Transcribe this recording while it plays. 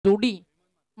जोडी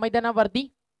मैदानावरती.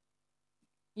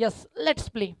 Yes, let's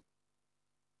play.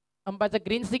 अंपायरचा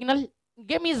green signal.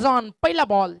 Game is on. पहिला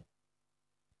बॉल,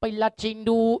 पहिला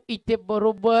चेंडू इथे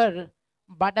बरोबर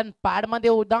बॅटन पॅड मध्ये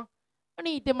होता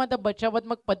आणि इथे मात्र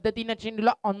बचावात्मक पद्धतीने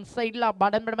चेंडूला ऑन साइडला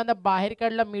बॅटन पॅड मध्ये बाहेर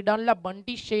काढला. मिडॉनला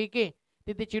बंटी शेके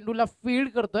तिथे चेंडूला फील्ड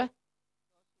करतोय.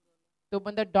 तो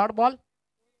पण डॉट बॉल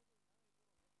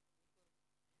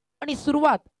आणि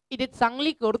सुरुवात इथे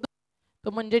चांगली करतो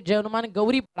तो म्हणजे जर्मन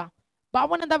गौरीपाडा.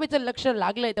 52 धावेचं लक्ष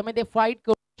लागलंय त्यामुळे ते फाईट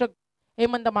करू शकतो.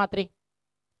 हेमंत म्हात्रे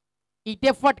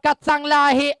इथे फटका चांगला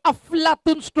आहे.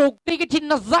 अफलातून स्ट्रोक क्रिकेटची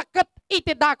नजाकत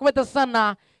इथे दाखवत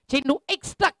असताना चेंडू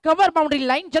एक्स्ट्रा कव्हर बाउंड्री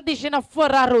लाईनच्या दिशेनं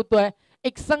फरार होतोय.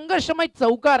 एक संघर्षमय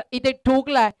चौकार इथे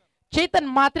ठोकलाय चेतन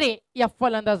म्हात्रे या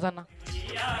फलंदाजांना.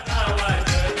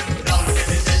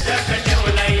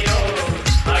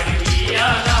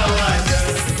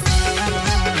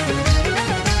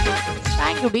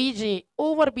 Thank you DJ.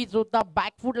 ओव्हर पिच होता,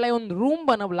 बॅकफुटला येऊन रूम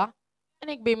बनवला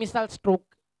आणि एक बेमिसाल स्ट्रोक.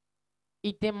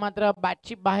 इथे मात्र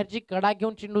बॅटची बाहेरची कडा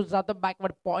घेऊन चेंडू जातो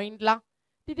बॅकवर्ड पॉइंटला.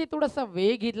 तिथे थोडासा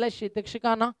वेग घेतला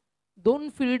क्षेत्ररक्षकांना. 2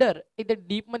 फिल्डर इथे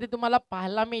डीप मध्ये तुम्हाला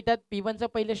पाहायला मिळतात. P1चं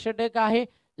पहिले षटक आहे.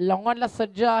 लॉंग ऑनला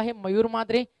सज्ज आहे मयूर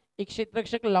म्हात्रे. एक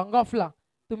क्षेत्ररक्षक लॉंग ऑफला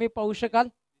तुम्ही पाहू शकाल.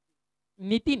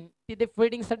 नितीन तिथे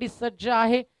फिल्डिंग साठी सज्ज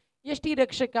आहे.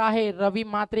 यष्टीरक्षक आहे रवी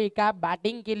म्हात्रे. काय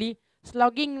बॅटिंग केली.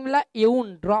 स्लॉगिंगला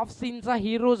येऊन ड्रॉप सीनचा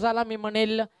हिरो झाला मी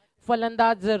म्हणेल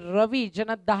फलंदाज रवी,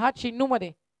 ज्यांना 10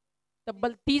 चेंडूमध्ये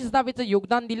तब्बल 30 धावेचं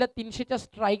योगदान दिलं. 300च्या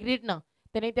स्ट्राईक रेटनं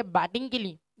त्याने इथे बॅटिंग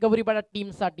केली गौरीपाडा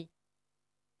टीम साठी.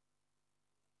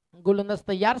 गोलंदाज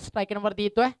तयार, स्ट्रायकरवरती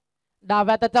येतोय.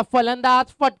 डाव्या त्याचा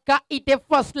फलंदाज. फटका इथे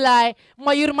फसलाय.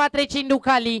 मयूर म्हात्रे चेंडू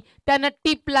खाली, त्यानं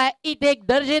टिपलाय. इथे एक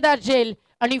दर्जेदार झेल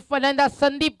आणि फलंदाज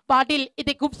संदीप पाटील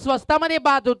इथे खूप स्वस्तामध्ये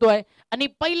बाद होतोय आणि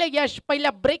पहिलं यश,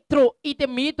 पहिला ब्रेक थ्रो इथे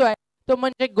मिळतोय तो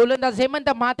म्हणजे गोलंदाज हेमंत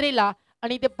म्हात्रेला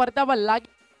आणि इथे परतावा लाग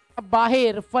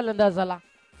बाहेर फलंदाजाला.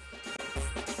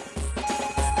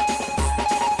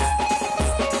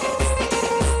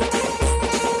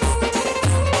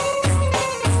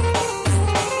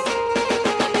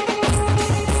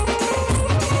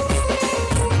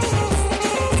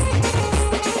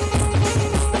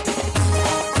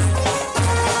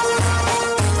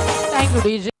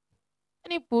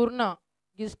 आणि पूर्ण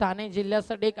ठाणे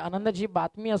जिल्ह्यासाठी एक आनंदाची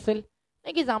बातमी असेल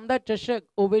की आमदार चषक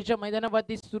ओवेच्या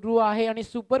मैदानावरती सुरू आहे आणि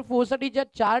सुपर 4 साठी ज्या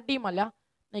 4 टीम आल्या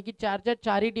की 4च्या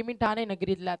 4ही टीमी ठाणे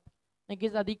नगरीतल्या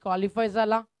नक्कीच आधी क्वालिफाय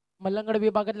झाला. मलंगड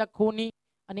विभागातला खोनी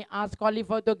आणि आज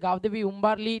क्वालिफाय होतो गावदेवी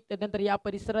उंबारली. त्यानंतर या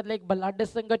परिसरातला एक बलाढ्य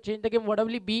संघ चेंज गेम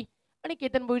वडवली बी आणि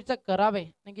केतन भोईरचा करावे.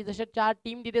 नक्की जशा 4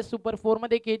 टीम तिथे सुपर 4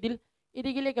 मध्ये खेळतील ही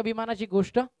देखील एक अभिमानाची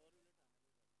गोष्ट.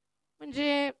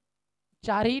 म्हणजे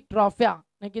 4ही ट्रॉफ्या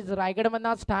नक्कीच रायगडमधून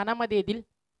आज ठाण्यामध्ये येतील,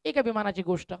 एक अभिमानाची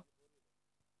गोष्ट.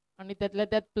 आणि त्यातल्या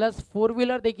त्यात प्लस 4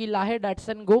 व्हीलर देखील आहे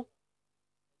डॅटसन गो.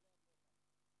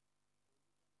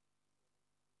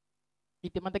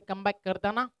 इथे मध्ये कमबॅक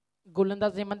करताना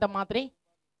गोलंदाज हेमंत म्हात्रे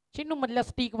चेंडू मधल्या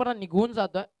स्टिकवर निघून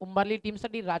जातोय. उंबारली टीम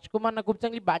साठी राजकुमारनं खूप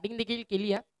चांगली बॅटिंग देखील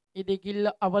केली आहे. हे देखील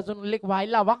आवाजून उल्लेख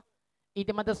व्हायला हवा.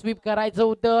 इथे मात्र स्वीप करायचं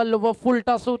होतं. लो फुल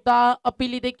टॉस होता.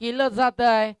 अपील इथे केलं जात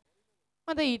आहे.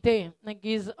 मध्ये इथे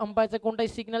नक्कीच अंपायरचा कोणताही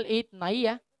सिग्नल येत नाही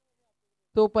आहे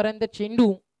तोपर्यंत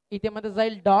चेंडू इथे मध्ये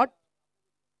जाईल डॉट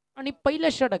आणि पहिलं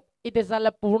षटक इथे झालं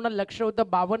पूर्ण. लक्ष होतं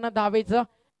 52 धावेचं.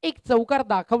 एक चौकार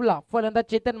दाखवला फलंदाज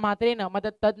चेतन म्हात्रेनं. मात्र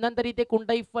तदनंतर इथे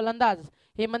कोणताही फलंदाज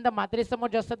हेमंत म्हात्रे समोर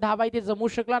जास्त धावा इथे जमू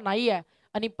शकला नाही आहे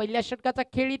आणि पहिल्या षटकाचा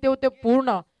खेळ इथे होते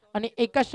पूर्ण आणि एका